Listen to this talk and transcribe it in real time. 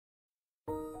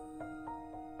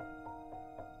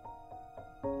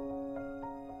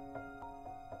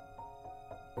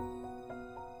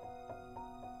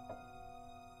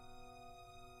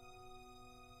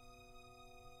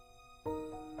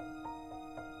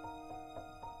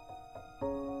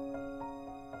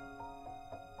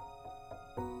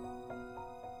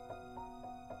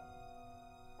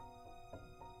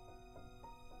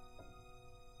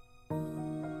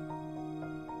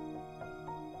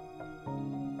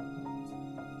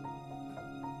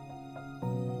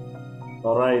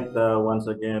All right, once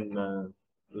again,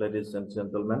 ladies and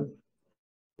gentlemen,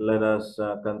 let us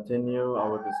continue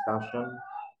our discussion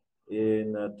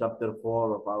in chapter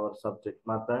 4 of our subject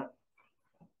matter,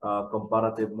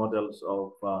 comparative models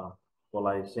of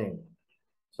policing.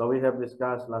 So we have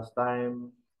discussed last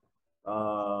time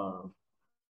uh,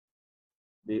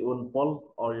 the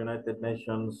UNPOL, or United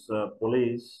Nations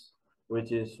Police,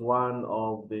 which is one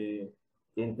of the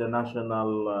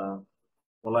international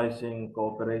policing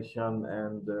cooperation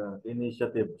and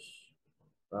initiatives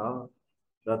uh,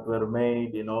 that were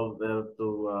made in order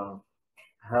to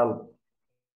help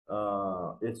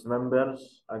its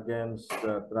members against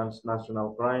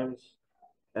transnational crimes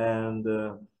and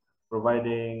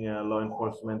providing law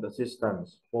enforcement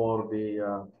assistance for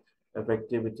the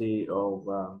effectivity of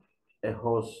a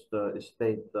host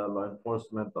state law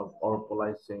enforcement of our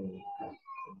policing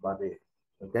body.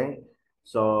 Okay,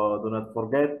 so do not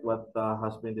forget what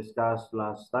has been discussed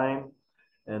last time,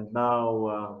 and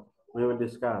now we will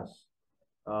discuss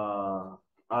uh,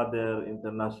 other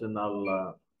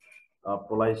international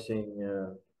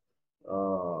policing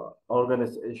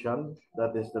organization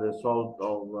that is the result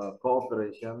of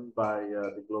cooperation by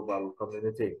the global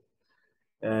community.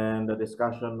 And the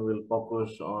discussion will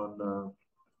focus on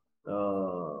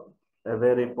a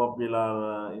very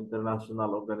popular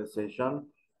international organization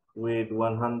with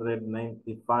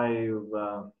 195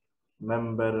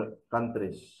 member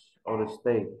countries or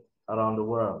state around the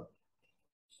world.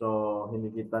 So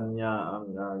hinigitan niya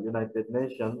ang United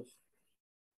Nations,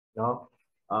 no?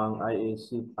 Ang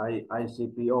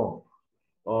ICPO,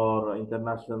 or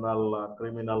International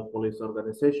Criminal Police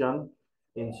Organization.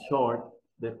 In short,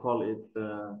 they call it,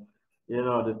 the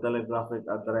telegraphic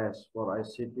address for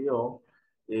ICPO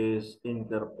is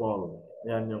Interpol.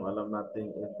 Yan yung alam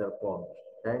nating Interpol.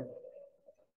 Okay?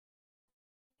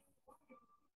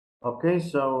 Okay,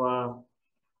 so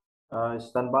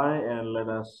stand by and let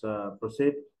us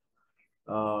proceed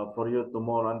for you to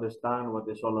more understand what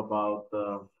is all about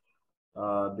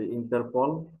the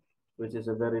Interpol, which is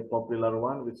a very popular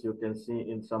one, which you can see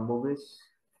in some movies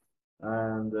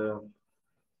and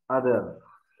other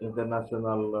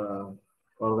international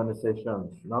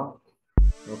organizations. No?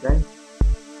 Okay.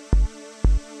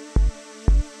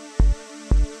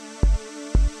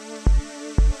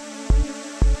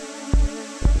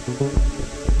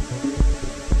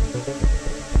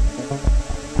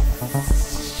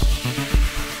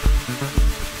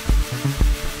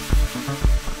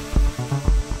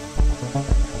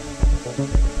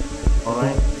 All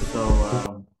right.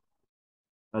 So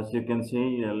as you can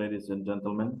see, ladies and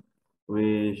gentlemen,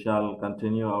 we shall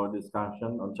continue our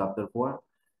discussion on chapter 4,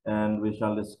 and we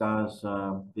shall discuss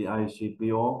the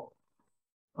ICPO,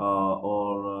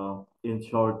 or in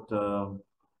short,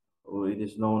 it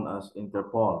is known as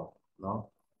Interpol. No?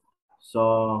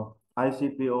 So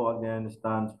ICPO again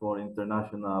stands for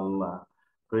International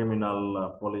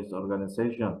Criminal Police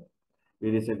Organization.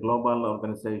 It is a global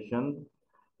organization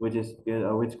which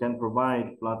can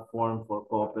provide platform for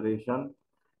cooperation,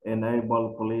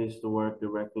 enable police to work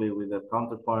directly with their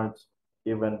counterparts,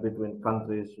 even between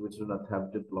countries which do not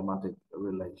have diplomatic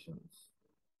relations.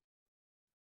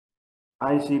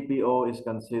 ICPO is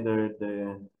considered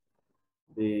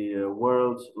the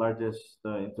world's largest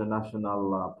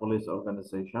international police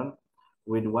organization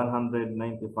with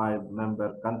 195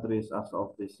 member countries as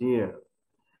of this year.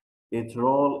 Its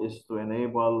role is to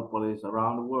enable police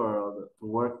around the world to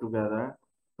work together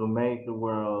to make the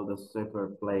world a safer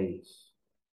place.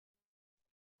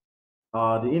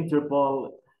 The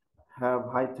Interpol have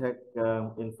high-tech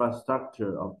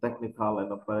infrastructure of technical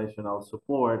and operational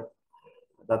support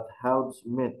that helps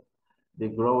meet the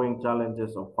growing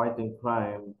challenges of fighting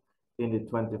crime in the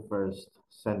 21st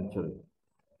century.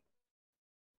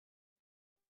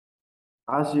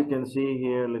 As you can see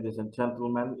here, ladies and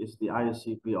gentlemen, is the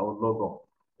ICPO logo.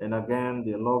 And again,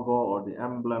 the logo or the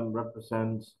emblem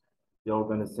represents the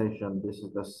organization. This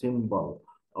is the symbol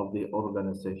of the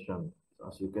organization.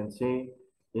 As you can see,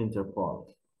 Interpol.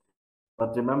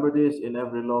 But remember this, in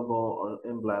every logo or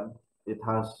emblem, it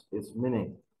has its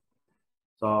meaning.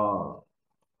 So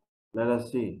let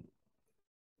us see.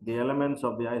 The elements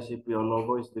of the ICPO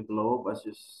logo is the globe, as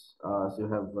you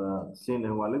have seen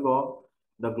a while ago.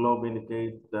 The globe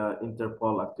indicates the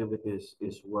Interpol activities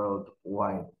is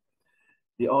worldwide.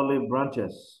 The olive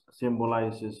branches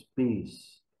symbolizes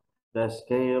peace. The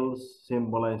scales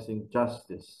symbolizing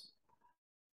justice.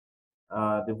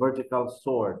 The vertical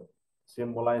sword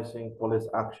symbolizing police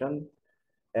action.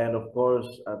 And of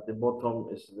course, at the bottom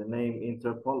is the name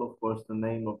Interpol, of course, the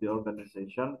name of the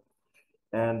organization.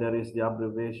 And there is the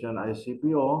abbreviation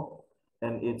ICPO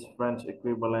and its French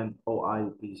equivalent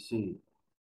OIPC.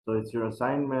 So it's your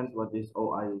assignment. What is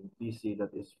OIPC?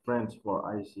 That is French for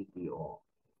ICPO.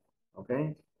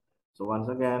 Okay? So once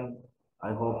again,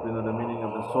 I hope you know the meaning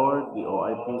of the sword, the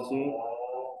OIPC,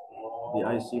 the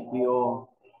ICPO,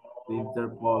 the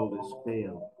Interpol, the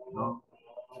scale. No?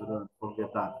 So don't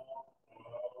forget that.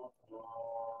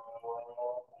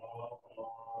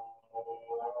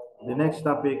 The next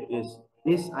topic is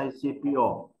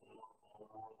ICPO.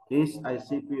 Is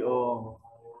ICPO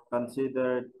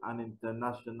considered an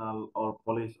international or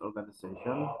police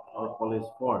organization or police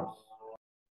force?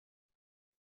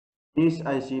 Is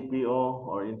ICPO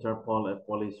or Interpol a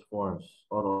police force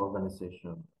or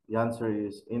organization? The answer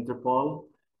is Interpol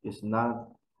is not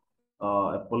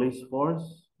a police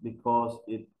force because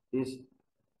it is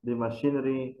the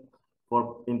machinery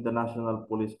for international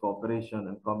police cooperation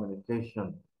and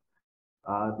communication.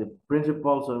 The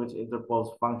principles on which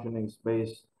Interpol's functioning is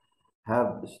based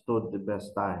have stood the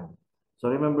best time. So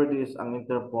remember this, ang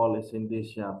Interpol is hindi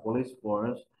siya police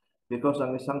force because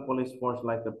ang isang police force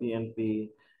like the PNP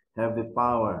have the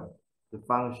power, the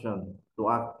function to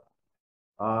act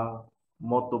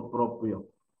motu proprio,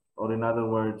 or in other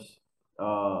words,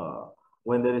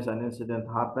 when there is an incident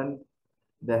happen,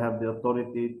 they have the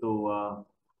authority to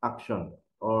action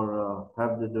or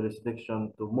have the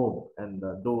jurisdiction to move and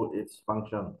do its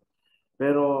function.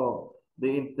 Pero the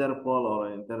Interpol or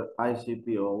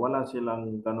ICPO, wala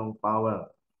silang ganong power,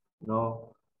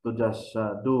 no, to just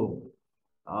do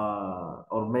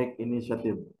or make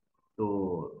initiative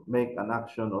to make an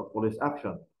action or police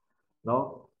action,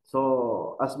 no.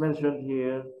 So as mentioned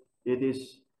here, it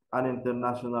is an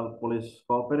international police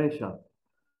cooperation.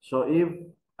 So if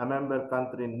a member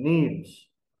country needs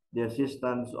the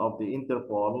assistance of the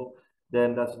Interpol,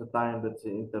 then that's the time that the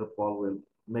Interpol will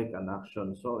make an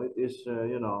action. So it is,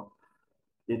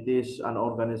 it is an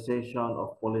organization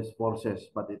of police forces,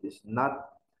 but it is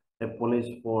not a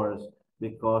police force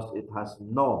because it has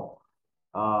no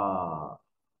uh,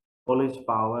 police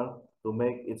power to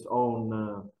make its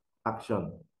own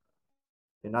action.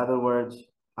 In other words,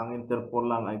 ang Interpol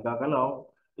lang ay gagalaw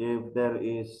if there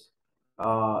is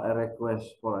a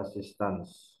request for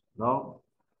assistance, no,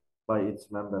 by its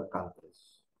member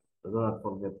countries. So do not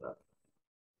forget that.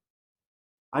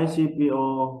 ICPO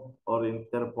or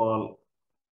Interpol,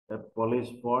 a police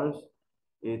force,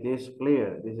 it is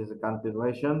clear, this is a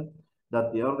continuation, that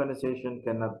the organization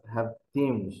cannot have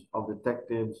teams of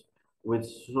detectives with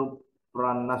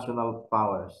supranational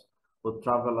powers who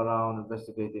travel around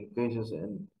investigating cases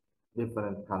in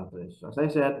different countries. As I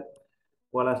said,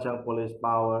 wala siyang police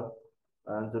power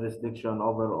and jurisdiction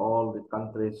over all the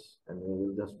countries, and we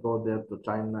will just go there to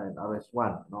China and arrest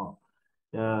one. No.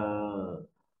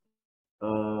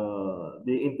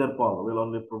 The Interpol will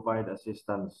only provide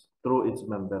assistance through its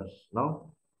members,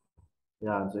 no?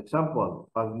 Yan, so example,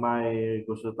 pag may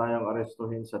gusto tayong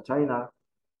arestuhin sa China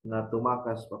na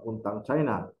tumakas papuntang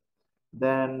China,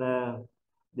 then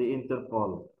the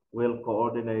Interpol will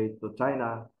coordinate to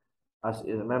China as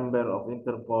a member of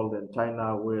Interpol, then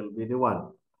China will be the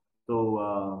one to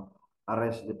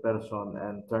arrest the person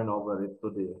and turn over it to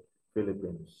the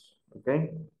Philippines.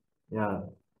 Okay? Yeah.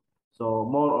 So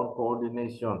more on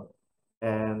coordination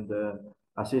and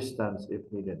assistance if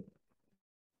needed.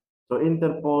 So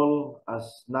Interpol,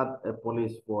 as not a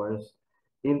police force,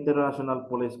 international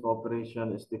police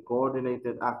cooperation is the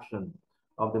coordinated action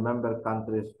of the member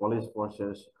countries' police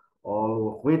forces,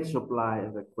 all of which supply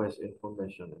and request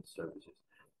information and services.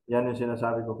 Yan yung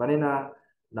sinasabi ko kanina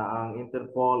na ang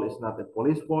Interpol is not a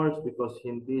police force because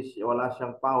wala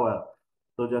siyang power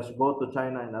to just go to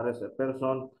China and arrest a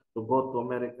person, to go to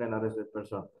America and arrest a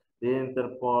person. The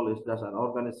Interpol is just an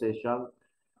organization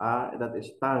that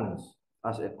stands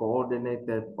as a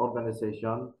coordinated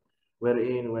organization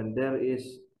wherein when there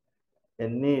is a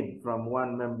need from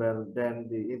one member, then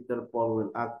the Interpol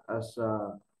will act as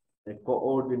a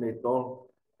coordinator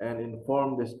and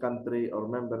inform this country or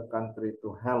member country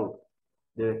to help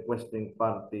the requesting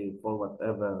party for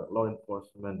whatever law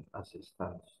enforcement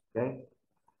assistance. Okay.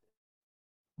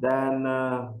 Then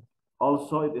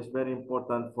also it is very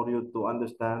important for you to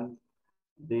understand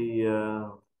the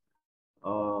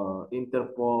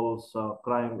Interpol's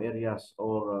crime areas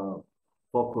or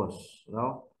focus.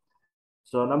 No?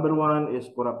 So number one is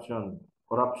corruption.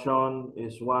 Corruption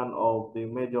is one of the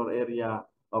major area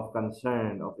of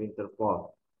concern of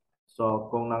Interpol.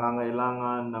 So kung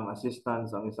nangangailangan ng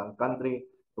assistance ang isang country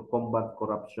to combat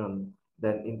corruption,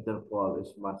 then Interpol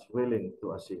is much willing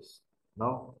to assist.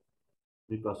 No?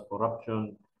 Because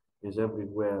corruption is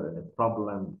everywhere and a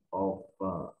problem of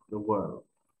the world.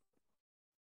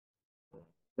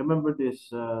 Remember this,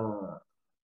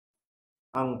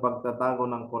 ang pagtatago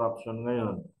ng corruption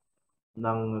ngayon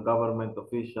ng government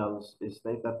officials is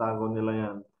naitatago nila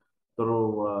yan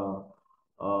through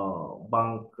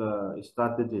bank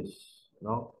strategies,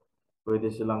 no?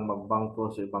 Pwede silang magbangko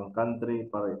sa ibang country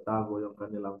para itago yung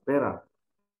kanilang pera.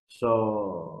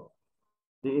 So,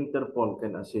 the Interpol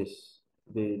can assist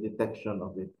the detection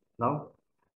of it, no?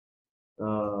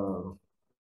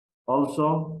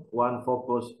 Also, one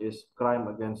focus is crime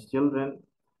against children.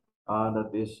 That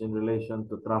is in relation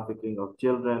to trafficking of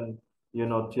children. You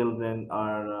know, children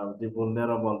are the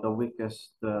vulnerable, the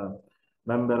weakest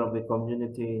member of the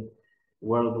community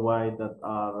worldwide that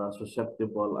are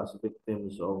susceptible as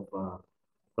victims of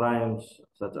crimes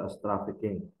such as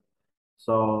trafficking.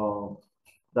 So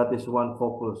that is one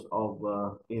focus of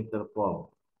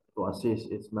Interpol to assist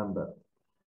its member.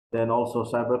 Then also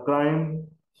cybercrime.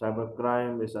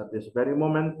 Cybercrime is at this very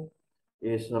moment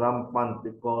is rampant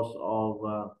because of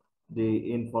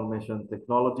the information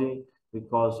technology,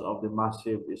 because of the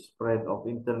massive spread of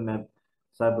internet.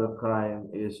 Cybercrime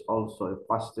is also a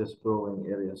fastest growing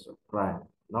areas of crime,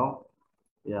 no?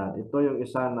 Yeah, ito yung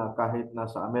isa na kahit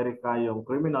nasa Amerika yung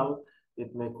criminal,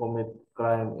 it may commit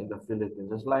crime in the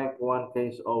Philippines. Just like one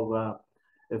case of a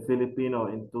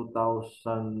Filipino in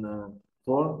 2004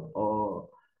 or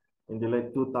in the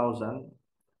late 2000,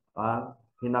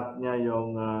 hinak niya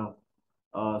yung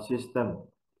system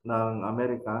ng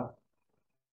Amerika,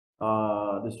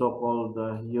 the so-called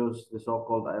use the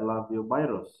so-called I love you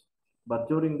virus. But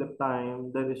during the time,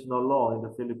 there is no law in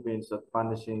the Philippines that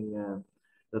punishes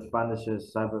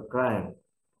cybercrime.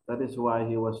 That is why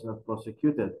he was not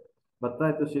prosecuted. But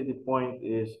try to see the point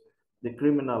is the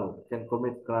criminal can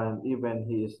commit crime even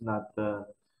he is not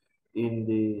in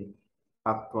the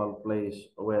actual place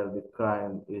where the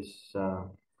crime is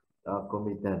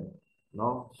committed.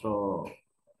 No? So,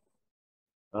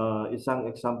 isang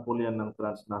example yan ng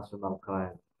transnational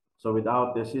crime. So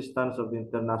without the assistance of the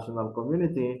international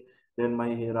community, then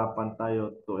mahihirapan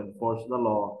tayo to enforce the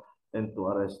law and to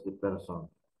arrest the person.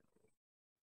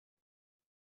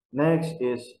 Next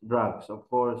is drugs. Of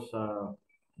course,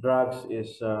 drugs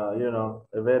is,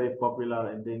 a very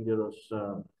popular and dangerous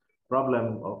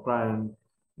problem of crime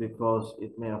because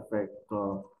it may affect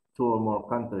two or more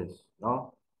countries,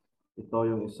 no? Ito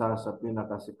yung isa sa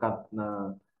pinakasikat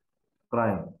na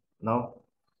crime, no?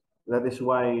 That is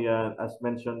why, as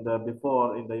mentioned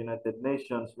before, in the United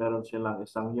Nations, meron silang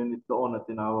isang unit doon na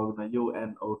tinawag na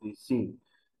UNODC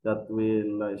that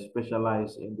will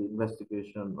specialize in the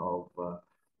investigation of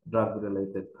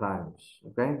drug-related crimes.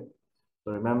 Okay?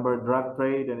 So remember, drug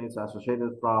trade and its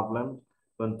associated problems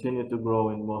continue to grow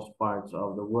in most parts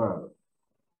of the world.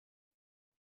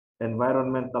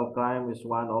 Environmental crime is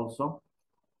one also.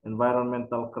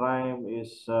 Environmental crime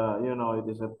is, it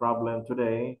is a problem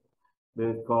today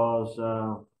because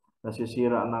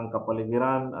nasisira ng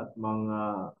kapaligiran at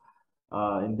mga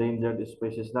endangered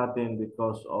species natin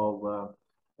because of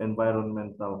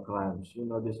environmental crimes. You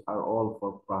know, these are all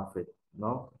for profit,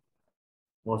 no?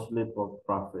 Mostly for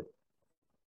profit.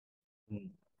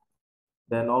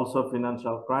 Then also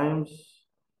financial crimes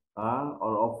are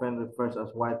often referred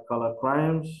as white-collar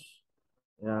crimes.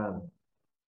 Yan.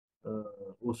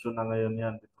 Uso na ngayon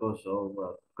yan because of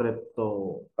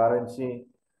cryptocurrency,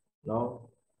 no?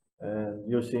 And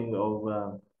using of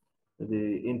the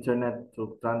internet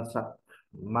to transact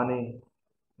money,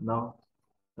 no?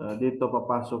 Dito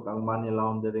papasok ang money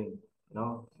laundering,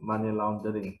 no? Money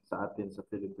laundering sa atin sa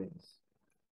Philippines.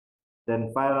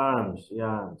 Then firearms,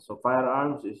 yeah. So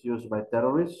firearms is used by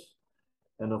terrorists,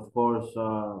 and of course,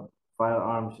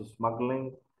 firearms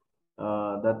smuggling.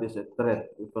 That is a threat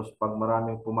because pag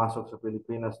maraming pumasok sa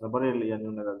Pilipinas na baril, yan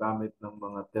yung nagagamit ng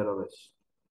mga terrorists.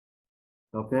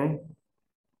 Okay?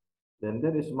 Then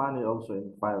there is money also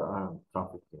in firearm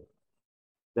trafficking.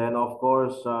 Then of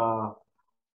course,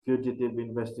 fugitive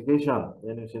investigation.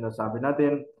 Yan yung sinasabi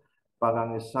natin. Pag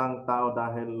ang isang tao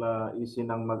dahil easy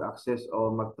nang mag-access o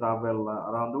mag-travel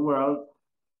around the world,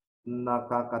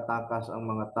 nakakatakas ang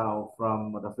mga tao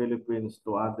from the Philippines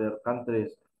to other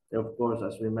countries. Of course,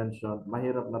 as we mentioned,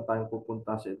 mahirap na tayong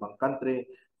pupunta sa ibang country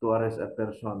to arrest a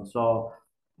person. So,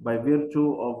 by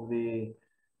virtue of the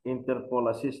Interpol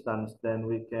assistance,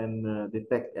 then we can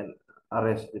detect and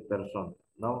arrest the person,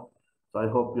 no? So,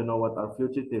 I hope you know what are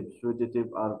fugitives.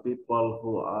 Fugitives are people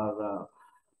who are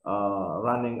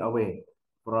running away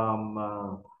from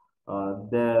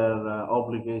their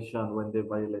obligation when they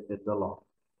violated the law,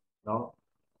 no?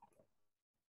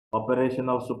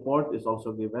 Operational support is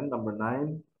also given, number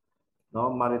 9. No,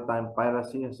 maritime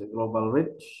piracy has a global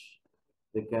reach.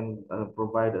 They can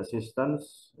provide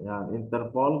assistance.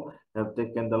 Interpol have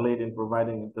taken the lead in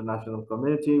providing international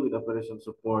community with operation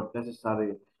support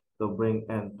necessary to bring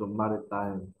end to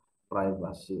maritime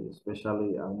privacy,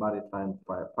 especially ang maritime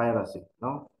piracy,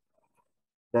 no?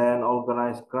 Then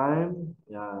organized crime,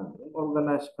 yeah,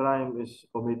 organized crime is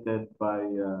committed by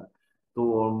two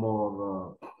or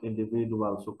more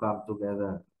individuals who come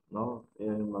together, no?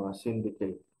 Yung mga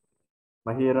syndicate.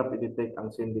 Mahirap i-detect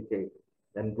ang syndicate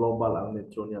and global ang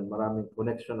nature niyan. Maraming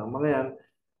connection ang mga yan,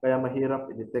 kaya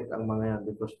mahirap i-detect ang mga yan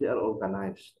because they are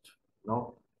organized,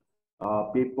 no?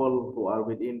 People who are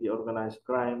within the organized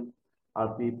crime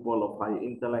are people of high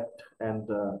intellect and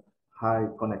high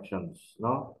connections,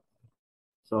 no?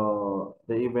 So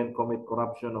they even commit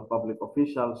corruption of public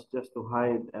officials just to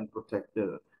hide and protect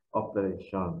their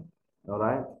operation. All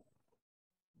right.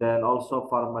 Then also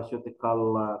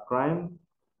pharmaceutical crime.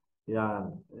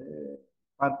 Yan.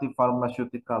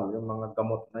 Anti-pharmaceutical, yung mga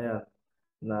gamot na yan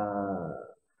na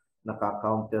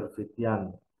naka-counterfeit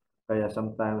yan. Kaya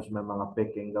sometimes may mga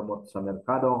peking gamot sa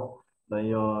merkado na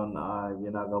yun ay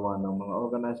ginagawa ng mga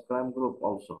organized crime group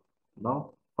also.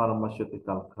 No?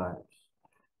 Pharmaceutical crimes.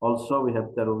 Also, we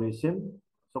have terrorism.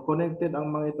 So, connected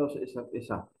ang mga ito sa isa't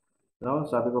isa. No?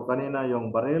 Sabi ko kanina, yung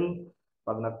baril,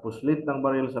 pag nagpuslit ng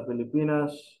baril sa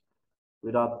Pilipinas,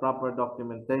 without proper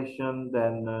documentation,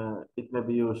 then it may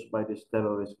be used by this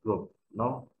terrorist group.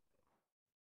 No?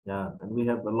 Yeah, and we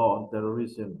have a law on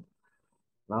terrorism.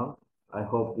 Now, I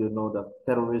hope you know that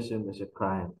terrorism is a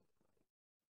crime.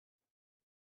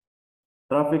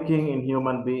 Trafficking in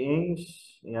human beings.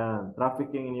 Yeah,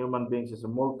 trafficking in human beings is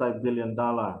a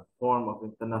multi-billion-dollar form of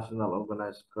international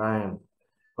organized crime,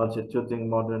 constituting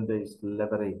modern-day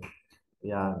slavery.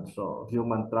 Yeah, so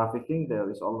human trafficking, there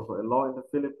is also a law in the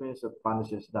Philippines that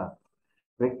punishes that.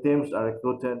 Victims are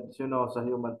recruited, you know, sa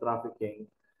human trafficking,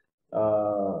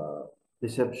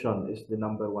 deception is the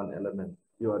number one element.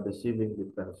 You are deceiving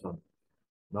the person.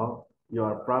 No, you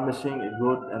are promising a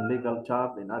good and legal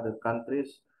job in other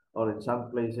countries or in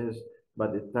some places,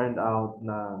 but it turned out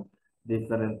na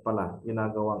different pala.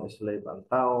 Ginagawang slave ang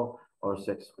tao or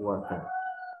sex worker.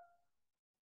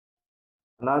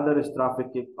 Another is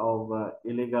trafficking of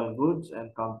illegal goods and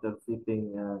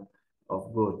counterfeiting of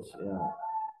goods. Yeah.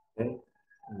 Okay.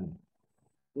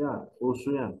 Yeah,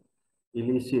 uso yan.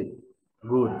 Illicit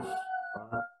goods.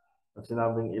 Pag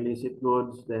sinabing illicit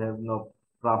goods, they have no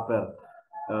proper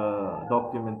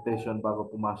documentation bago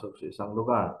pumasok sa isang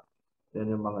lugar.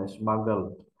 Yan yung mga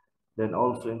smuggled. Then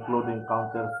also including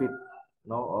counterfeit,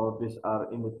 no? Or these are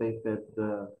imitated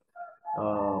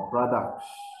products.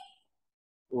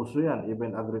 Uso yan,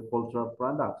 even agricultural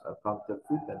products are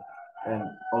counterfeited and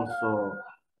also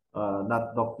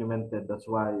not documented. That's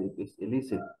why it is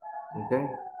illicit. Okay?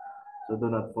 So do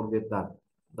not forget that.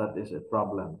 That is a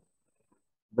problem.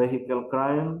 Vehicle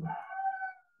crime,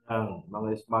 ang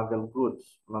mga smuggled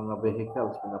goods, mga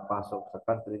vehicles pinapasok sa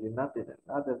country din natin and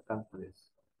other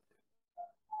countries.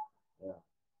 Yeah.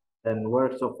 And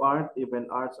works of art,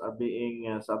 even arts are being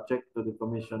subject to the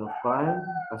commission of crime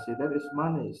kasi there is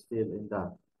money still in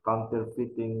that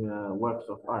counterfeiting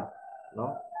works of art,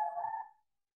 no?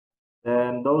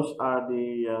 And those are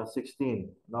the 16,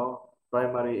 no,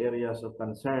 primary areas of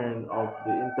concern of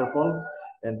the Interpol,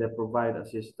 and they provide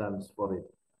assistance for it.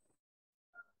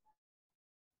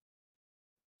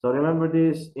 So remember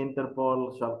this,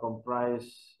 Interpol shall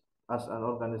comprise as an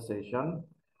organization.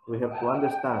 We have to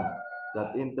understand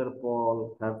that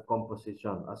Interpol have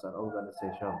composition as an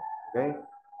organization, okay?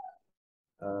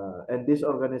 And this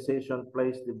organization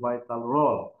plays the vital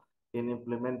role in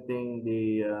implementing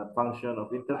the function of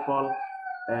Interpol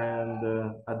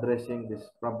and addressing these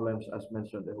problems as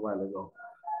mentioned a while ago.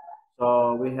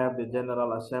 So we have the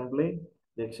General Assembly,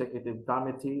 the Executive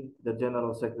Committee, the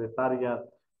General Secretariat,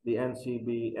 the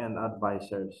NCB, and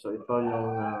advisors. So ito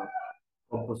yung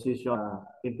composition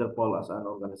Interpol as an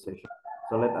organization.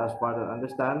 So let us further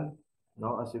understand.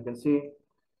 No, as you can see,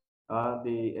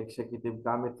 the Executive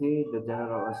Committee, the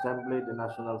General Assembly, the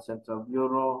National Central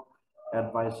Bureau,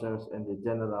 advisors, and the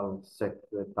General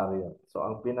Secretariat. So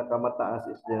ang pinakamataas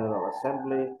is General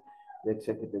Assembly, the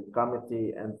Executive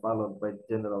Committee, and followed by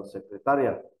General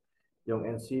Secretariat. Yung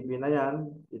NCB na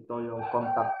yan, ito yung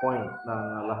contact point ng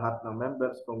lahat ng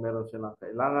members. Kung meron silang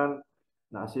kailangan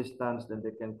na assistance, then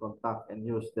they can contact and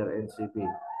use their NCB.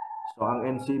 So ang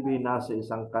NCB nasa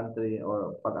isang country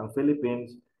or pag ang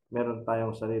Philippines, meron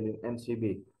tayong sariling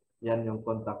NCB. Yan yung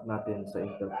contact natin sa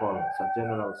Interpol, sa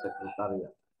General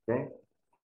Secretariat. Okay?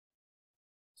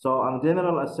 So ang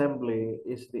General Assembly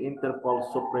is the Interpol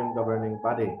supreme governing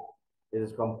body. It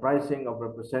is comprising of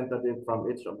representatives from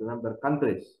each of the member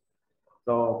countries.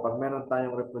 So pag meron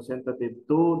tayong representative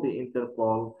to the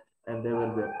Interpol, and they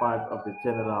will be a part of the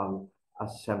General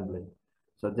Assembly.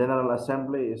 So General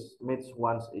Assembly meets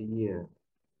once a year.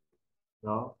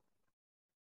 No?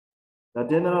 The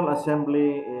General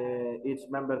Assembly, each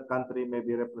member country may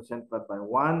be represented by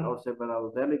one or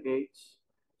several delegates.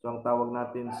 So ang tawag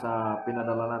natin sa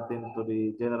pinadala natin to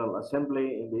the General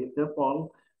Assembly in the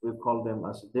Interpol, we call them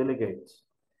as delegates.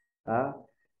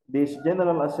 This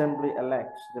General Assembly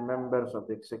elects the members of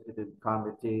the Executive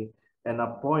Committee and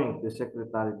appoint the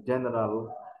Secretary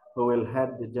General who will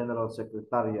head the General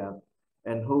Secretariat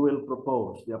and who will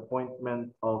propose the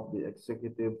appointment of the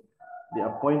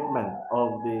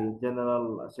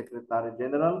General Secretary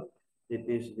General. It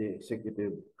is the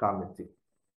Executive Committee.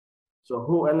 So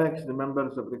who elects the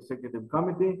members of the Executive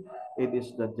Committee? It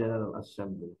is the General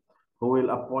Assembly. Who will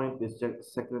appoint the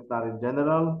Secretary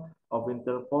General of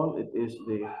Interpol? It is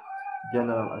the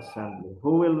General Assembly.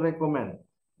 Who will recommend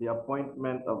the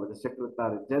appointment of the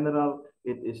Secretary General?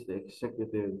 It is the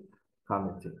Executive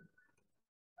Committee.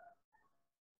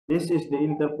 This is the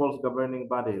Interpol's governing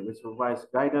body, which provides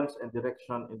guidance and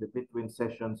direction in the between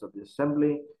sessions of the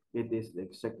Assembly. It is the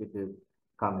Executive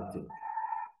Committee,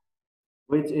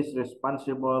 which is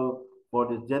responsible for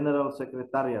the General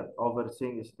Secretariat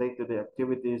overseeing its day-to-day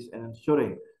activities and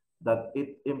ensuring that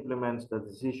it implements the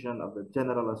decision of the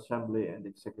General Assembly and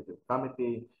Executive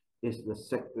Committee is the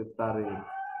Secretary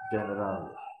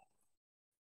General.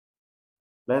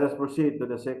 Let us proceed to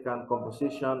the second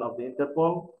composition of the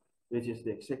Interpol, which is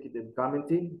the Executive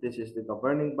Committee. This is the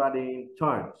governing body in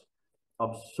charge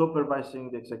of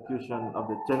supervising the execution of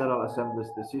the General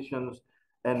Assembly's decisions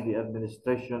and the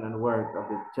administration and work of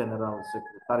the General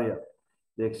Secretariat.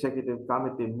 The Executive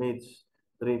Committee meets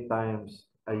 3 times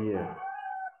a year.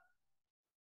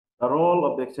 The role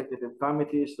of the Executive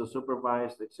Committee is to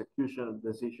supervise the execution of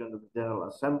the decisions of the General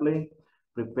Assembly,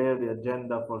 prepare the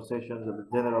agenda for sessions of the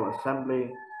General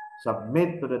Assembly,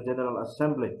 submit to the General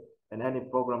Assembly and any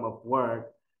program of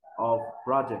work of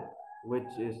project which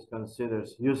is considered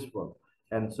useful,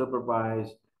 and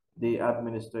supervise the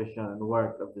administration and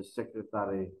work of the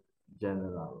Secretary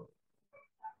General.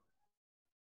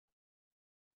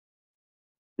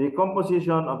 The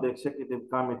composition of the Executive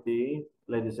Committee,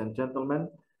 ladies and gentlemen,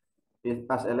 is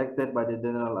as elected by the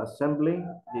General Assembly.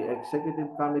 The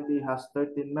Executive Committee has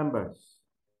 13 members.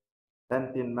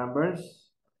 10 members.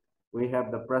 We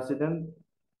have the President.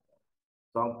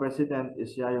 So ang President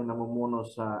is siya yung namumuno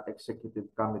sa Executive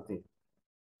Committee.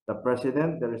 The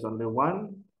President, there is only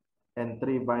 1, and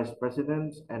 3 Vice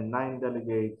Presidents and 9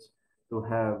 delegates to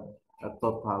have a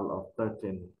total of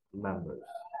 13 members.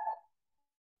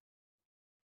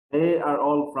 They are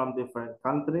all from different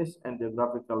countries and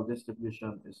geographical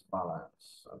distribution is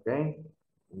balanced. Okay.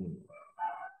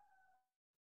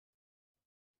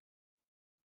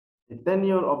 The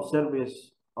tenure of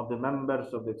service of the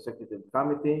members of the Executive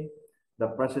Committee, the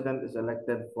President is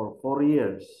elected for 4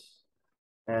 years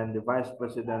and the Vice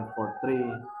President for 3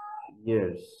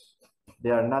 years.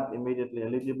 They are not immediately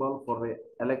eligible for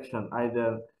re-election,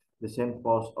 either the same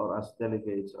post or as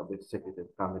delegates of the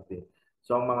Executive Committee.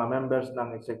 So ang mga members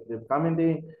ng Executive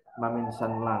Committee,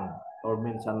 maminsan lang or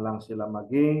minsan lang sila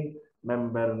maging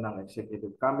member ng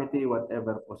Executive Committee,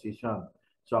 whatever position.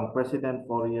 So ang President,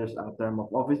 4 years ang term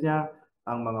of office niya.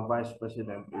 Ang mga Vice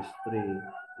President is 3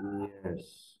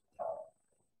 years.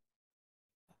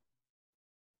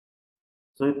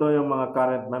 So ito yung mga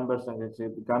current members ng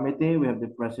Executive Committee. We have the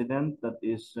President, that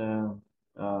is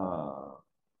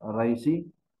Raisi,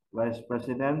 Vice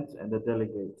President, and the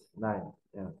delegates, 9.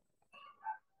 Yeah.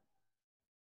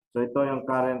 So ito yung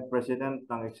current President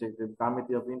ng Executive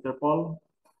Committee of Interpol.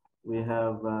 We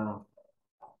have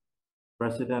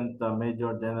President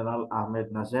Major General Ahmed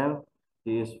Nasser.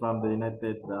 He is from the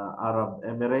United Arab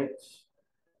Emirates.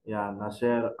 Yeah,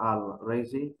 Nasser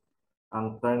Al-Raisi.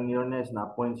 Ang term niya is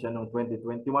na-appoint siya noong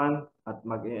 2021 at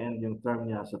mag-e-end yung term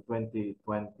niya sa 2025.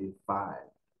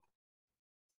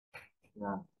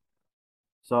 Yeah.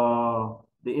 So,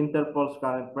 the Interpol's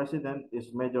current president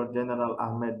is Major General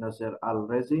Ahmed Nasser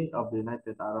Al-Raisi of the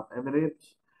United Arab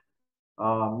Emirates.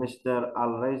 Mr.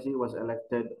 Al-Raisi was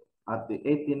elected at the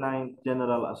 89th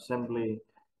General Assembly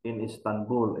in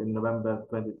Istanbul in November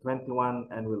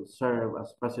 2021 and will serve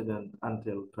as president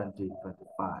until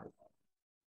 2025.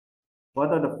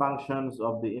 What are the functions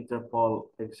of the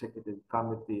Interpol Executive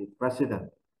Committee President?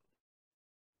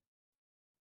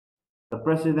 The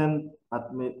President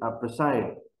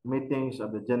presides meetings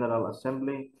of the General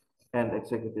Assembly and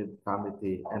Executive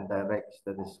Committee and directs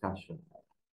the discussion.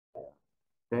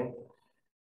 Okay.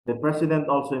 The President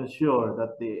also ensures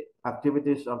that the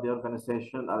activities of the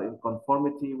organization are in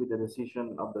conformity with the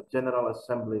decision of the General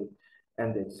Assembly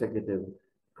and the Executive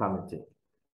Committee.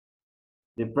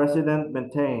 The President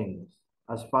maintains,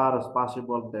 as far as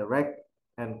possible, direct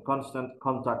and constant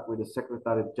contact with the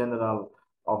Secretary General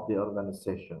of the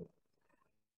organization.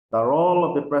 The role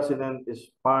of the president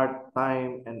is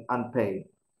part-time and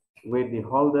unpaid, with the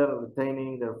holder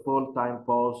retaining their full-time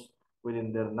post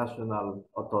within their national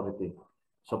authority.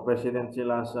 So president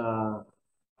sila sa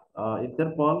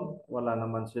Interpol, wala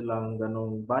naman silang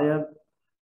ganong bayad.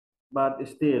 But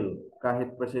still,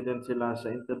 kahit president sila sa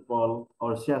Interpol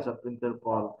or siya sa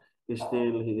Interpol,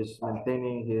 still he is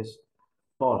maintaining his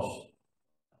post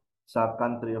sa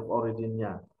country of origin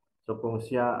niya. So kung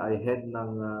siya ay head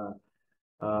ng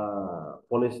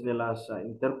police nila sa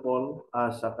Interpol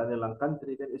sa kanilang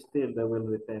country, then still they will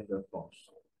retain their post.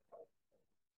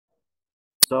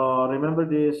 So remember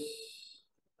this,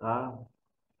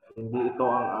 hindi ito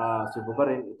ang si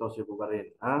Bugarin, ito si Bugarin.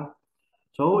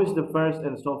 So who is the first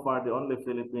and so far the only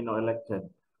Filipino elected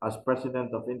as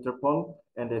president of Interpol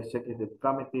and the executive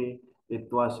committee? It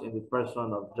was in the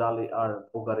person of Jolly R.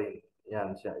 Bugarin.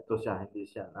 Yan siya. Ito siya, hindi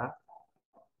siya.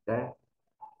 Okay?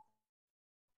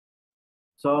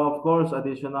 So of course,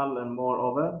 additional and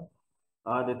moreover,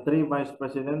 the three vice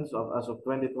presidents as of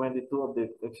 2022 of the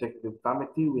executive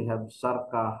committee, we have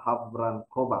Sarka Habran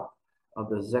Koba of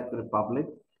the Czech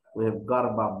Republic. We have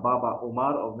Garba Baba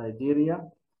Umar of Nigeria.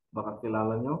 Baka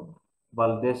kilala nyo.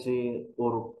 Valdesi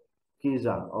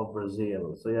Urquiza of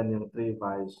Brazil. So yan yung three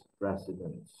vice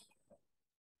presidents.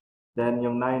 Then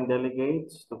yung 9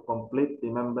 delegates to complete the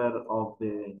member of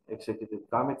the executive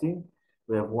committee.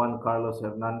 We have Juan Carlos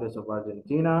Hernandez of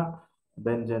Argentina,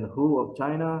 Benjen Hu of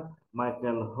China,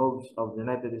 Michael Hughes of the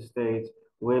United States,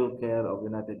 Will Kerr of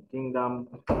United Kingdom,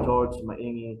 George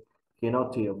Maingi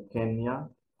Kinoti of Kenya,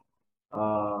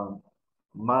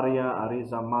 Maria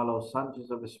Ariza Malo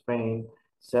Sanchez of Spain,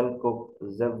 Selçuk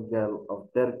Zevgel of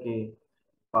Turkey,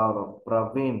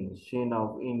 Praveen Sheena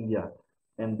of India,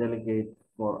 and delegate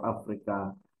for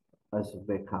Africa as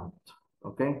vacant.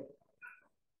 Okay.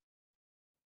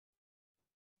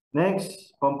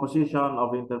 Next, composition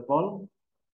of Interpol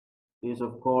is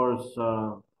of course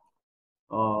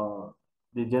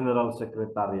the General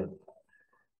Secretariat.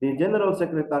 The General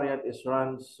Secretariat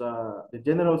runs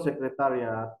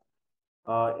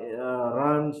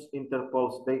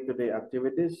Interpol's day-to-day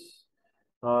activities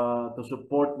to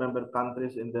support member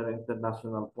countries in their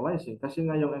international policing. Kasi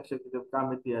nga yung Executive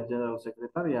Committee at General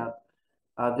Secretariat,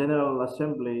 General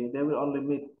Assembly, they will only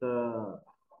meet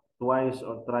twice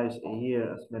or thrice a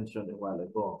year as mentioned a while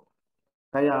ago.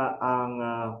 Kaya ang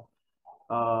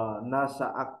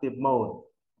nasa active mode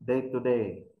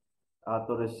day-to-day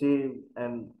to receive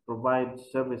and provide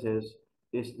services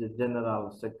is the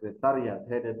General Secretariat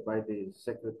headed by the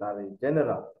Secretary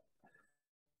General.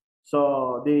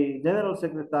 So the General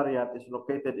Secretariat is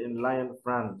located in Lyon,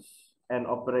 France and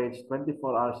operates 24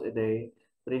 hours a day,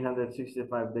 365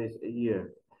 days a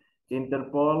year.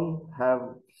 Interpol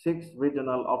have 6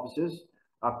 regional offices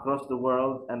across the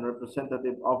world and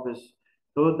representative office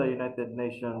to the United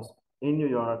Nations in New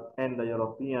York and the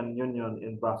European Union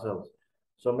in Brussels.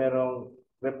 So merong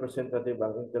representative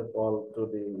ang Interpol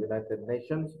to the United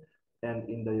Nations and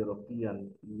in the European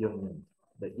Union,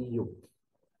 the EU.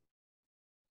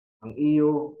 Ang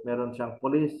EU, meron siyang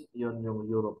police, yun yung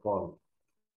Europol.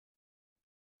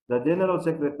 The General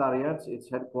Secretariat, its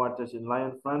headquarters in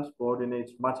Lyon, France,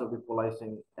 coordinates much of the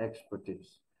policing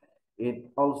expertise. It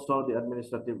also, the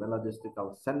administrative and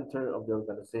logistical center of the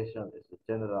organization is the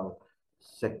General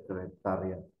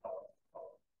Secretariat.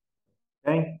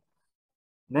 Okay.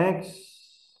 Next,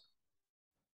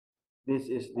 this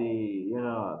is the,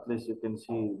 at least you can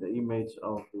see the image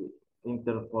of the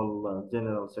Interpol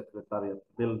General Secretariat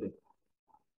building.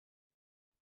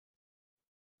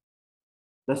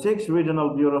 The 6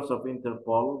 regional bureaus of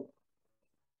Interpol,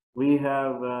 we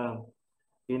have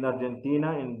in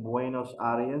Argentina, in Buenos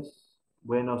Aires,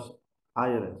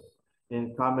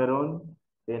 in Cameroon,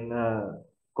 in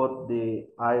Côte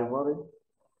d'Ivoire,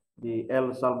 the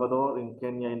El Salvador, in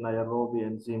Kenya, in Nairobi,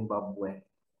 and Zimbabwe.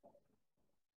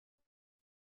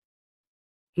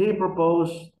 He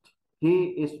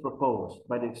is proposed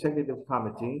by the Executive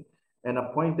Committee and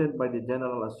appointed by the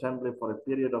General Assembly for a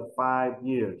period of 5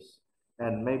 years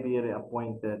and may be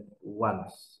reappointed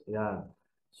once. Yan.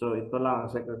 So ito lang, ang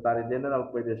Secretary General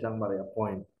pwede siyang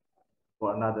ma-reappoint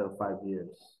for another 5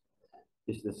 years.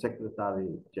 Is the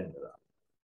Secretary General.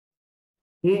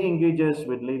 He engages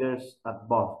with leaders at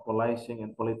both policing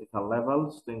and political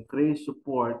levels to increase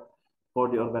support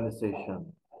for the organization,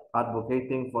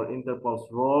 advocating for Interpol's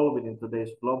role within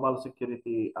today's global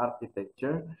security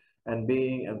architecture and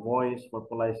being a voice for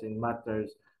policing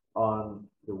matters on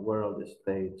the world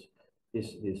stage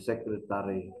is the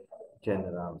Secretary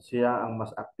General. Siya ang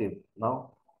mas active,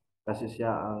 no? Kasi siya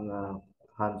ang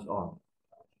hands-on.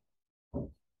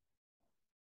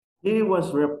 He was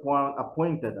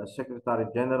appointed as Secretary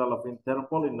General of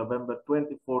Interpol in November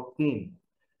 2014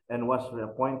 and was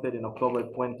reappointed in October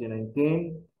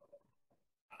 2019.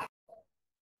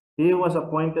 He was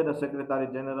appointed as Secretary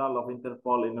General of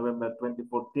Interpol in November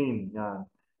 2014,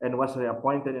 and was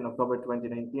reappointed in October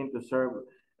 2019 to serve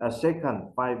a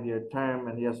second 5-year term,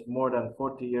 and he has more than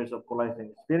 40 years of policing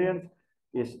experience,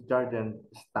 is Sergeant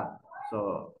Stack.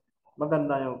 So,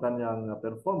 maganda yung kanyang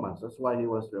performance. That's why he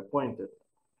was reappointed.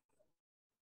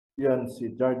 Yan si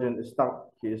Sergeant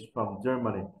Stack, he is from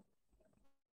Germany.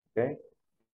 Okay?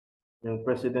 Yung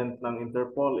president ng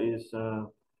Interpol is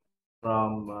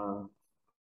from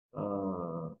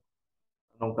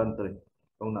anong country?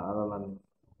 Kung naaralan.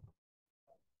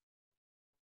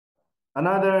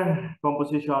 Another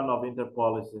composition of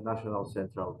Interpol is the National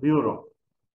Central Bureau.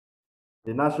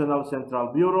 The National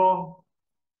Central Bureau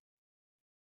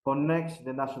connects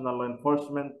the national law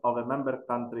enforcement of a member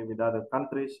country with other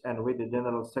countries and with the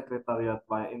General Secretariat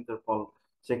via Interpol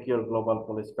Secure Global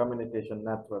Police Communication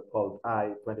Network called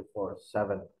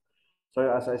I-24/7. So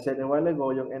as I said a while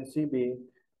ago, yung NCB,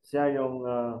 siya yung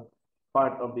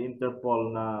part of the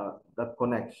Interpol that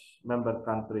connects member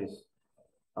countries.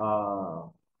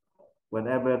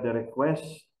 Whenever they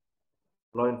request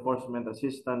law enforcement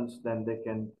assistance, then they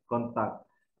can contact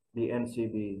the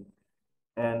NCB.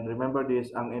 And remember this,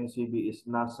 ang NCB is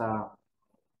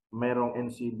merong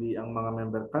NCB ang mga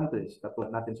member countries.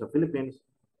 Katulad natin sa Philippines,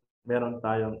 meron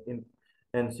tayong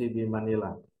NCB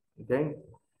Manila. Okay?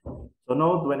 So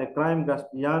note, when a crime goes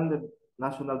beyond the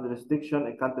national jurisdiction,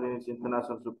 a country needs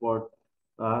international support,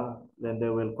 then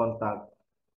they will contact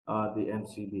the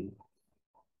NCB.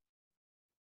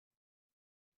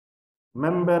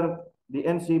 The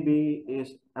NCB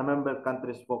is a member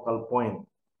country's focal point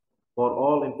for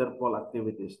all Interpol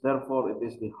activities. Therefore, it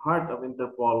is the heart of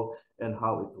Interpol and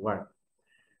how it works.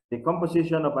 The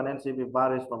composition of an NCB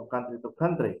varies from country to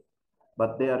country,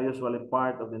 but they are usually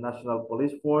part of the National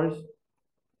Police Force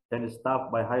and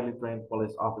staffed by highly trained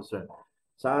police officers.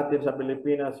 Sa atin sa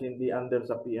Pilipinas, hindi under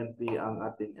sa PNP ang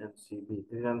ating NCB.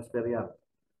 Transfer yan.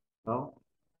 No?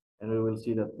 And we will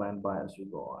see that by and by as we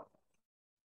go on.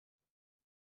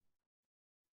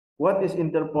 What is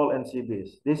Interpol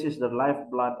NCBs? This is the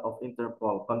lifeblood of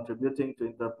Interpol, contributing to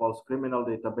Interpol's criminal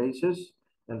databases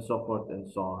and so forth and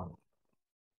so on.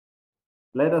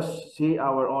 Let us see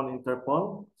our own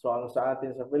Interpol. So ang sa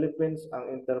atin sa Philippines,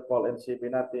 ang Interpol NCB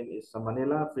natin is sa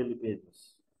Manila,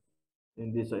 Philippines.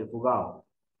 Hindi sa Ifugao.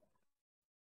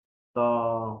 So,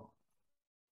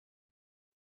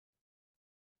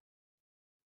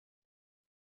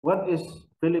 what is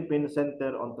Philippine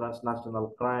Center on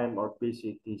Transnational Crime or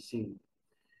PCTC?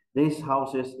 This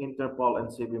houses Interpol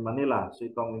and NCB Manila, so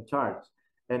itong in charge,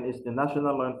 and is the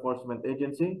national law enforcement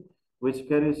agency which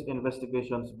carries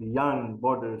investigations beyond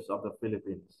borders of the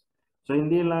Philippines. So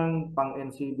hindi lang pang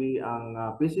NCB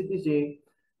ang PCTC,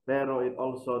 pero it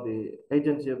also the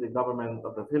agency of the government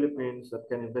of the Philippines that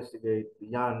can investigate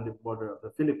beyond the border of the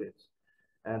Philippines.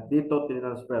 And dito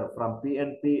tinransfer from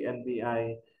PNP,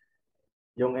 NBI,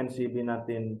 yung NCB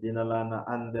natin dinala na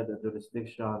under the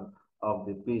jurisdiction of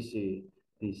the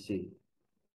PCTC.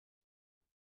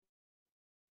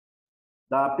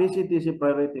 The PCTC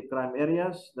priority crime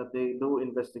areas that they do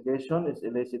investigation is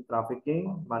illicit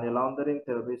trafficking, money laundering,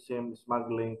 terrorism,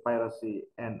 smuggling, piracy,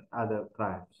 and other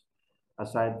crimes,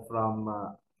 aside from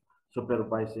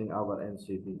supervising our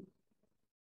NCB.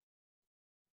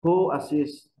 Who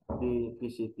assists the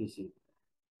PCTC?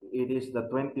 It is the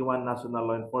 21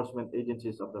 national law enforcement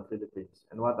agencies of the Philippines.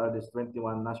 And what are these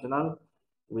 21 national?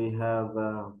 We have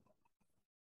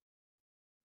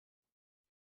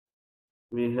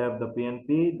the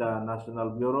PNP, the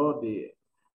National Bureau, the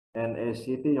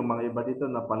NACT, yung mga iba dito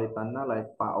napalitan na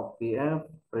like PAOK-TF,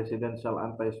 Presidential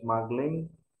Anti-Smuggling,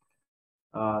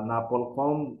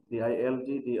 NAPOLCOM, DILG,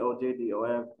 DOJ,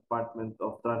 DOF, Department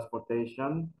of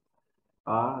Transportation,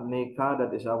 NICA, that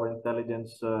is our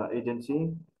intelligence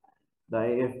agency, the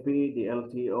AFP, the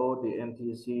LTO, the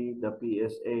NTC, the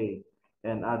PSA,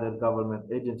 and other government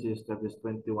agencies. That is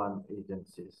 21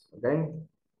 agencies. Okay?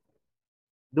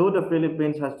 Do the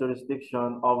Philippines has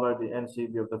jurisdiction over the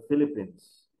NCB of the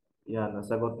Philippines? Yan,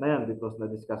 nasagot na yan because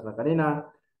na-discuss na kanina.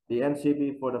 The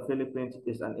NCB for the Philippines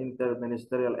is an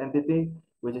interministerial entity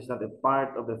which is not a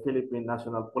part of the Philippine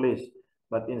National Police,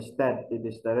 but instead it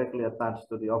is directly attached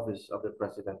to the Office of the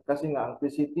President. Kasi nga ang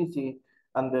PCTC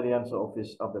under yan sa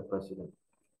Office of the President.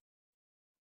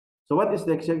 So what is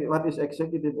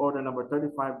Executive Order number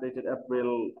 35 dated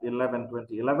April 11,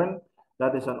 2011?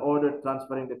 That is an order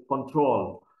transferring the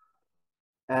control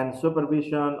and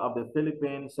supervision of the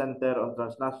Philippine Center on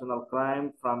Transnational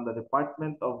Crime from the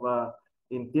Department of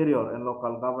Interior and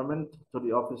Local Government to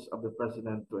the Office of the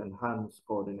President to enhance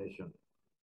coordination.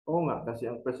 Oo nga, kasi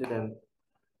ang President,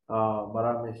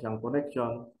 marami siyang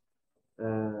connection,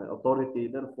 authority,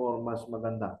 therefore mas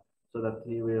maganda so that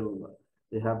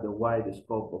they have the wide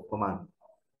scope of command.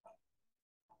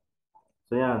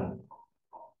 So yan.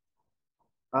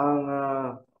 Ang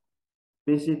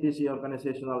PCTC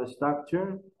organizational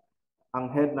structure,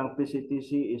 ang head ng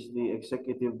PCTC is the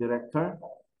Executive Director.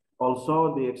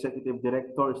 Also, the Executive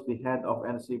Director is the head of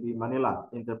NCB Manila,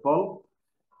 Interpol,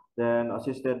 then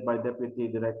assisted by Deputy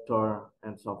Director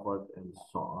and so forth and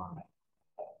so on.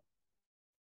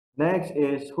 Next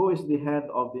is, who is the head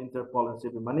of the Interpol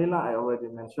NCB Manila? I already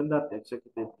mentioned that, the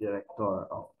Executive Director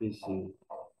of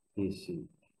PCTC.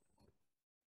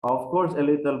 Of course, a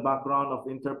little background of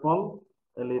Interpol,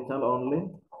 a little only.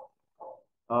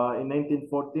 In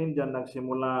 1914, dyan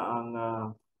nagsimula ang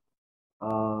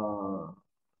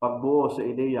pagbuo sa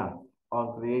ideya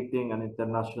on creating an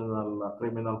international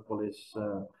criminal police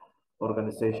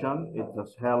organization. It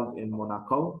was held in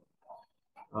Monaco,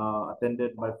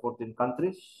 attended by 14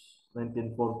 countries,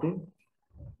 1914.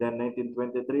 Then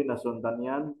 1923, nasundan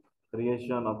yan,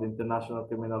 creation of the International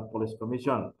Criminal Police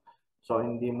Commission. So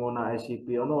hindi muna ICP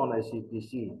noon,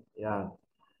 ICPC. Yan.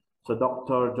 So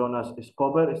Dr. Jonas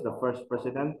Escobar is the first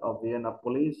president of Vienna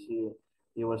Police.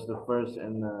 He was the first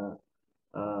and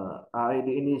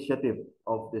the initiative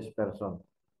of this person.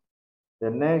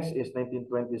 The next is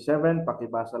 1927.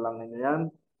 Pakibasa lang ninyo yan.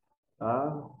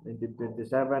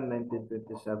 1927,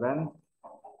 1927,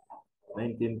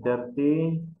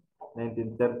 1930,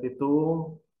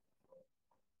 1932,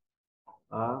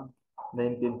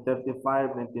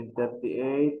 1935,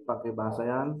 1938, pakibasa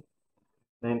yan.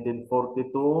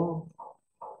 1942,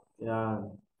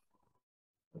 yan.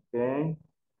 Okay.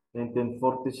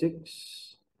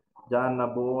 1946, diyan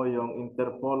nabuo yung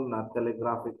Interpol na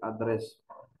telegraphic address.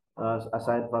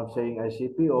 Aside from saying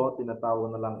ICPO,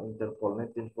 tinatawag na lang Interpol.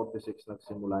 1946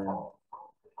 nagsimula yan.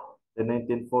 Then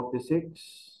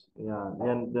 1946,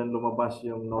 yan lumabas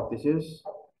yung notices.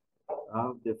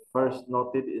 The first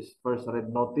read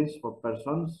notice for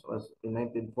persons was in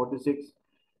 1946.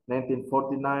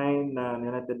 1949,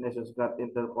 United Nations got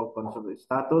Interpol consular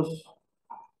status.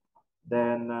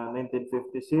 Then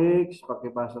 1956,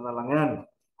 pakibasa na lang yan.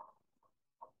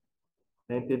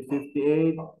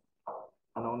 1958,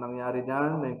 anong nangyari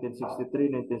dyan?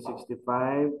 1963,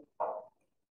 1965.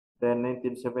 Then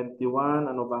 1971,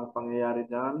 ano bang pangyayari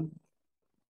dyan?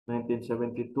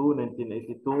 1972,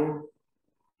 1982.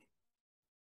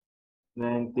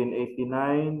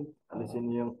 1989, alisin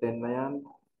niyo yung 10 na yan.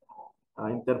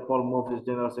 Interpol moved its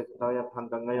General Secretariat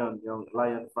hanggang ngayon, yung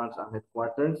Lyon, France ang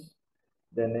headquarters.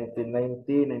 Then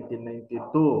 1990, 1992,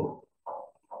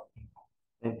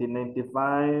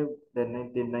 1995, then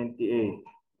 1998,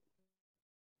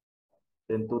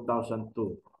 then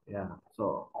 2002. Yeah.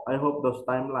 So, I hope those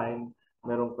timeline,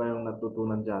 meron kayong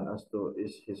natutunan dyan as to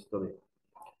its history.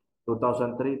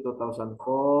 2003, 2004,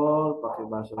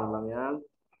 pakibasa na lang yan.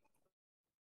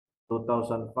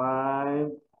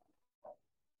 2005,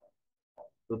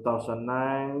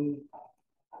 2009,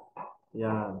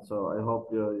 yeah, so I hope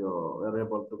you were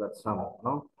able to get some,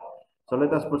 no? So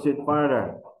let us proceed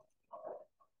further.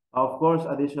 Of course,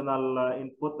 additional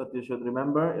input that you should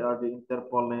remember are the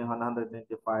Interpol na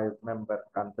 195 member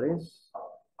countries.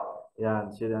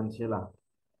 Yan, sila,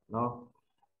 no?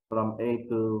 From A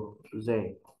to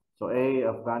Z. So A,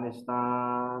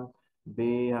 Afghanistan,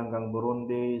 B hanggang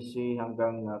Burundi, C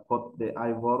hanggang Cote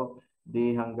d'Ivoire,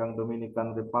 D hanggang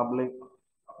Dominican Republic,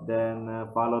 then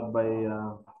followed by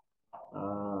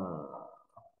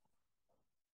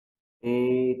A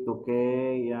to K,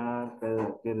 yan,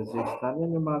 Kyrgyzstan,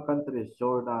 yan yung mga countries,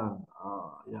 Jordan,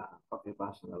 yan,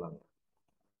 pakibasa na lang.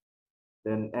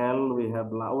 Then L, we have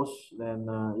Laos, then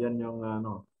yan yung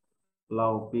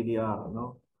Lao PDR,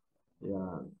 no?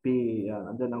 Yan, P, yan,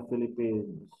 andyan ang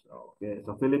Philippines. Okay,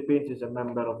 so Philippines is a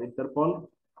member of Interpol.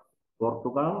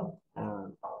 Portugal,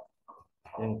 yan.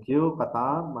 Yung Q,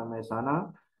 Qatar, may sana.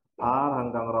 R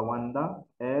hanggang Rwanda,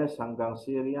 S hanggang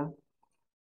Syria.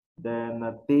 Then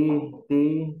T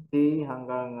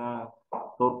hanggang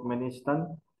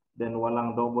Turkmenistan. Then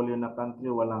walang W na country,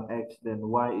 walang X. Then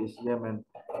Y is Yemen.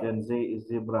 Then Z is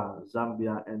Zebra,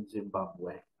 Zambia, and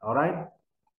Zimbabwe. All right?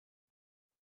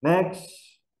 Next,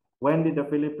 when did the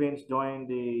Philippines join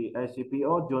the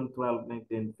ICPO? June 12,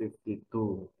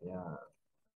 1952. Yeah.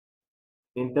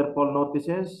 Interpol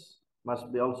notices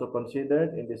must be also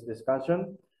considered in this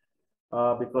discussion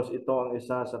because ito ang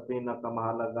isa sa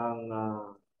pinakamahalagang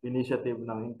initiative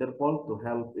ng Interpol to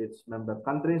help its member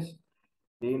countries,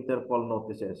 the Interpol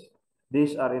notices.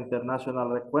 These are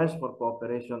international requests for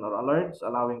cooperation or alerts,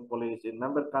 allowing police in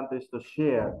member countries to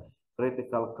share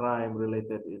critical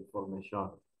crime-related information.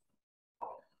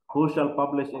 Who shall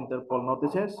publish Interpol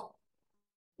notices?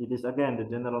 It is again the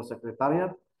General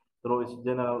Secretariat through its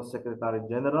General Secretary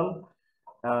General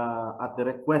at the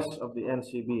request of the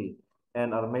NCB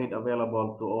and are made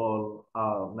available to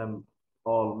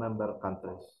all member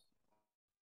countries.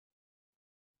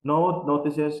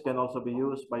 Notices can also be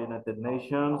used by United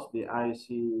Nations, the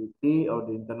ICT or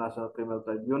the International Criminal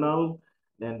Tribunal,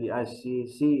 then the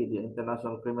ICC, the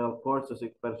International Criminal Court, to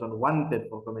seek person wanted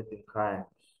for committing crimes.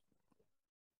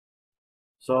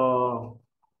 So,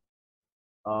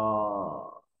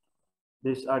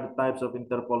 these are the types of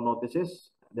Interpol notices.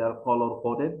 They are color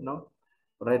coded, no?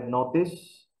 Red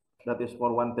notice, that is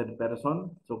for wanted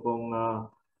person. So kung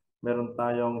meron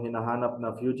tayong hinahanap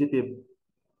na fugitive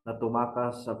na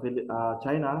tumakas sa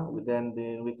China, then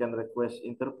we can request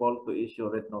Interpol to issue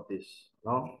red notice,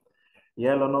 no?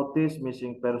 Yellow notice,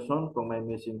 missing person, kung may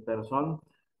missing person.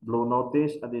 Blue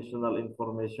notice, additional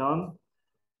information.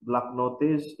 Black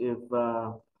notice, if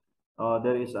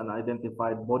there is an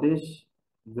identified bodies.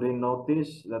 Green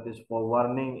notice, that is for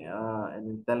warning and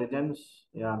intelligence.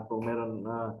 Yan, kung meron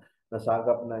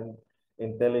nasagap na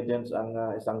intelligence ang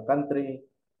isang country,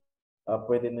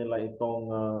 pwede nila itong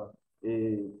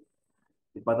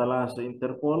ipadala sa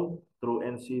Interpol through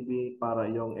NCB para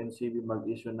yung NCB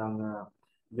mag-issue ng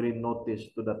green notice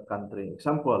to that country.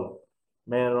 Example,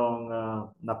 merong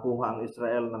nakuha ang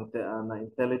Israel na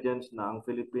intelligence na ang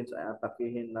Philippines ay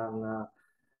atakihin ng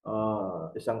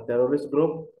isang terrorist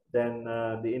group, then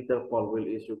the Interpol will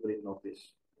issue green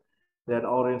notice. Then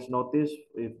orange notice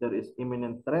if there is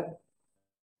imminent threat.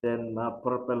 Then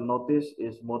purple notice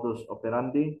is modus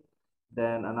operandi.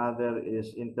 Then another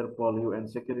is Interpol UN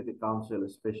Security Council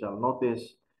special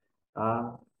notice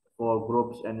for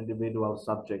groups and individuals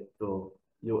subject to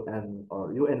UN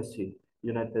or UNC,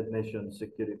 United Nations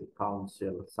Security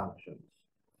Council sanctions.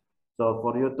 So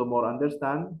for you to more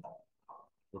understand,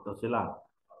 ito sila.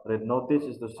 Red notice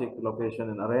is to seek location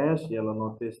and arrest. Yellow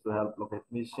notice to help locate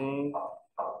missing.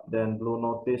 Then blue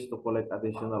notice to collect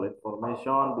additional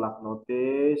information. Black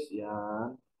notice,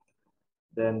 yan.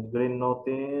 Then green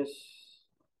notice.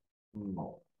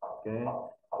 Okay.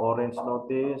 Orange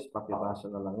notice, pakibasa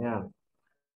na lang yan.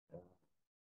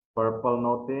 Purple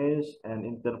notice and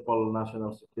Interpol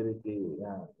National Security.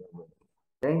 Yan.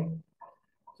 Okay.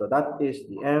 So that is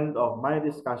the end of my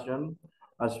discussion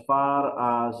as far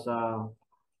as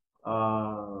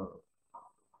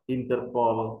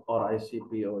Interpol or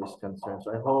ICPO is concerned. So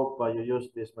I hope you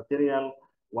use this material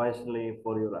wisely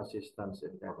for your assistance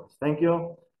and guidance. Thank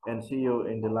you and see you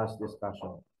in the last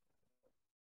discussion.